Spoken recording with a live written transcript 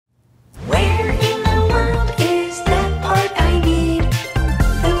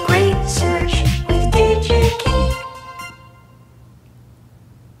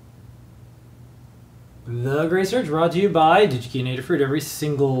Hello, Great Search, brought to you by DigiKey and Adafruit. Every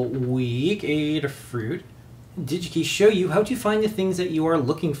single week, Adafruit and DigiKey show you how to find the things that you are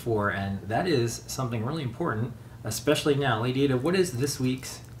looking for, and that is something really important, especially now. Lady Ada, what is this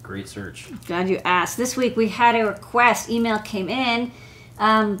week's Great Search? Glad you asked. This week we had a request. Email came in.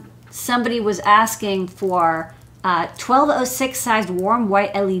 Somebody was asking for 1206 sized warm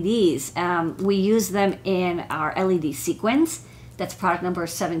white LEDs. We use them in our LED sequence. That's product number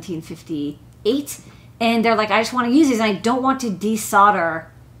 1758. And they're like, I just want to use these, and I don't want to desolder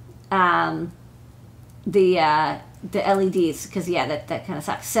the LEDs because, yeah, that kind of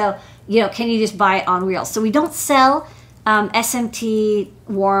sucks. So, can you just buy it on reel? So we don't sell SMT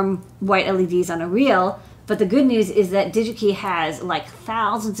warm white LEDs on a reel, but the good news is that DigiKey has like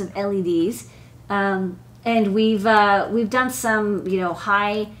thousands of LEDs, and we've done some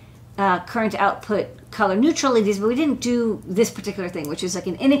high current output color neutral LEDs, but we didn't do this particular thing, which is like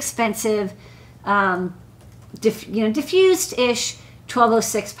an inexpensive, diffused-ish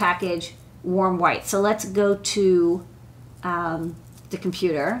 1206 package warm white. So let's go to the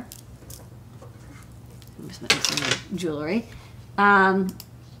computer. I'm just making some jewelry.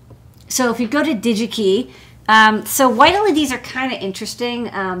 So if you go to DigiKey, so white LEDs are kind of interesting.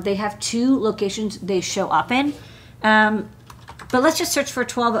 They have two locations they show up in. But let's just search for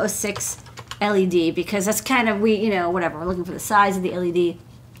 1206 LED because that's kind of, whatever. We're looking for the size of the LED.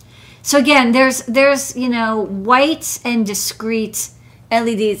 So again, there's white and discrete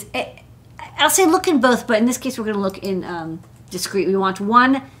LEDs. I'll say look in both, but in this case we're going to look in discrete. We want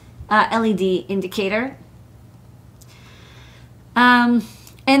one LED indicator. And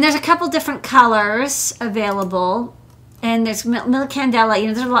there's a couple different colors available, and there's millicandela.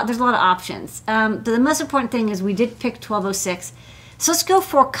 There's a lot of options. But the most important thing is we did pick 1206. So let's go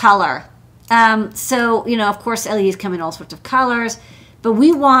for color. Of course, LEDs come in all sorts of colors, but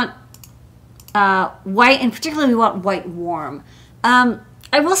we want white, and particularly we want white warm.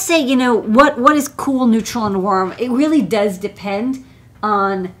 I will say, what is cool, neutral, and warm? It really does depend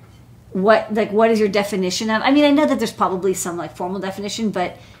on what is your definition of. I mean, I know that there's probably some formal definition,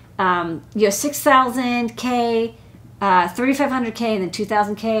 but 6000K, 3500K, and then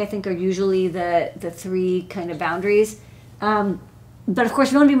 2000K, I think are usually the three kind of boundaries. But of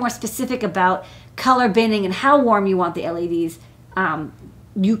course, you want to be more specific about color binning and how warm you want the LEDs.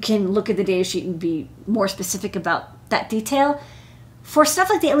 You can look at the data sheet and be more specific about that detail. For stuff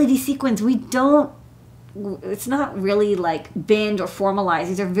like the LED sequence, it's not really binned or formalized.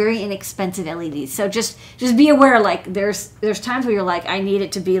 These are very inexpensive LEDs. So just be aware, there's times where you're like, I need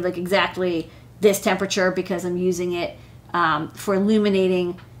it to be exactly this temperature because I'm using it for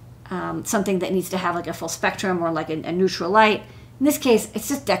illuminating something that needs to have a full spectrum or a neutral light. In this case, it's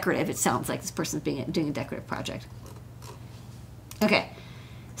just decorative. It sounds like this person's doing a decorative project. Okay,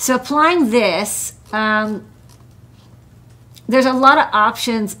 so applying this, there's a lot of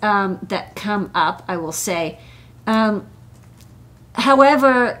options that come up, I will say.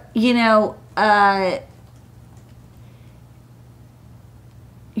 However, again,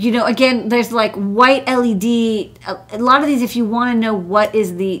 there's white LED. A lot of these, if you want to know what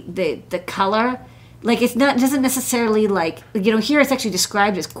is the color, it doesn't necessarily here it's actually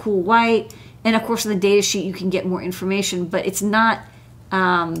described as cool white, and of course in the data sheet you can get more information, but it's not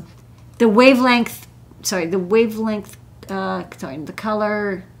the wavelength. Sorry, the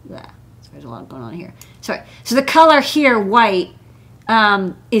color. There's a lot going on here. Sorry. So the color here, white,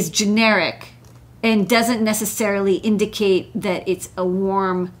 is generic and doesn't necessarily indicate that it's a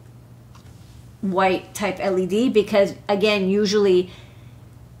warm white type LED because, again, usually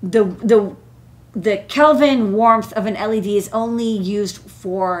the Kelvin warmth of an LED is only used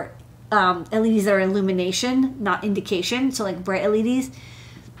for LEDs that are illumination, not indication, so bright LEDs.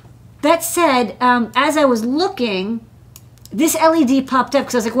 That said, as I was looking, this LED popped up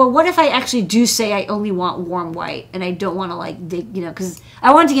because I was like, well, what if I actually do say I only want warm white and I don't want to dig, because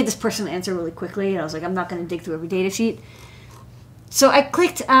I wanted to get this person to answer really quickly, and I was like, I'm not going to dig through every data sheet. So I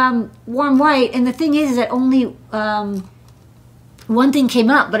clicked warm white, and the thing is that only one thing came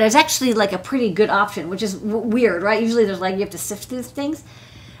up, but it was actually a pretty good option, which is weird, right? Usually there's you have to sift through things.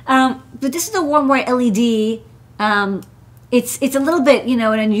 But this is the warm white LED. It's a little bit, an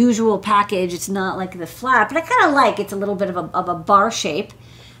unusual package. It's not the flat, but I kind of it's a little bit of a bar shape.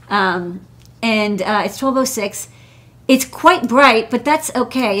 And it's 1206. It's quite bright, but that's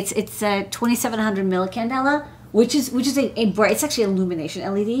okay. It's 2700 millicandela, which is a bright, it's actually illumination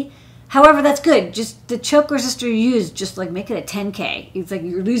LED. However, that's good. Just the choke resistor you use, just make it a 10K. It's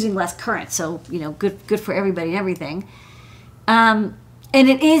you're losing less current, so good for everybody and everything. And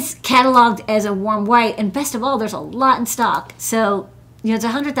it is cataloged as a warm white, and best of all, there's a lot in stock. So, it's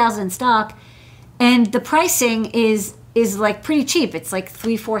 100,000 in stock, And the pricing is like pretty cheap. It's like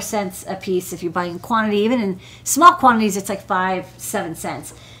 3-4 cents a piece if you buy in quantity. Even in small quantities, it's like 5-7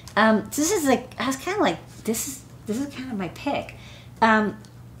 cents. So this is like, I was kind of like, this is kind of my pick.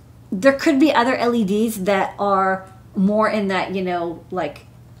 There could be other LEDs that are more in that, like,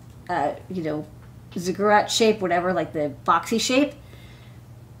 ziggurat shape, whatever, like the boxy shape.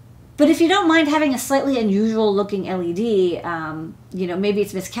 But if you don't mind having a slightly unusual looking LED, maybe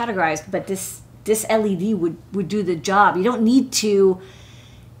it's miscategorized, but this LED would do the job. You don't need to,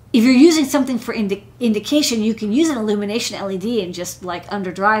 if you're using something for indication, you can use an illumination LED and just like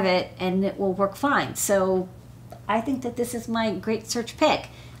underdrive it and it will work fine. So I think that this is my great search pick.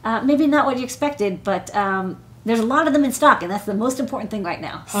 Maybe not what you expected, but there's a lot of them in stock, and that's the most important thing right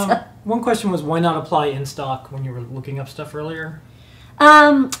now. So. One question was, why not apply in stock when you were looking up stuff earlier?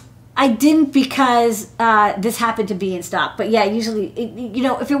 I didn't because this happened to be in stock. But yeah, usually,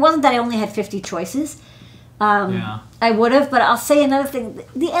 if it wasn't that I only had 50 choices, I would have. But I'll say another thing.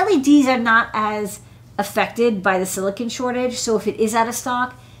 The LEDs are not as affected by the silicon shortage. So if it is out of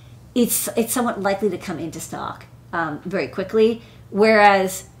stock, it's somewhat likely to come into stock very quickly.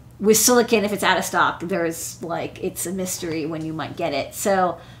 Whereas with silicon, if it's out of stock, it's a mystery when you might get it.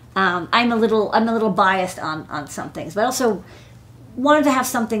 So I'm a little biased on some things, but also wanted to have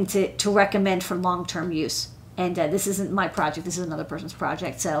something to recommend for long-term use. And this isn't my project. This is another person's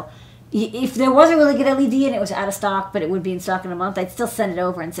project. So if there was a really good LED and it was out of stock, but it would be in stock in a month, I'd still send it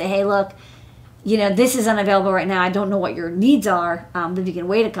over and say, hey, look, this is unavailable right now. I don't know what your needs are. If you can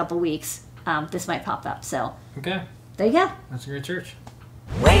wait a couple weeks, this might pop up. So okay, there you go. That's a great search.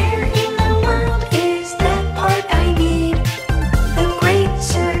 Where in the world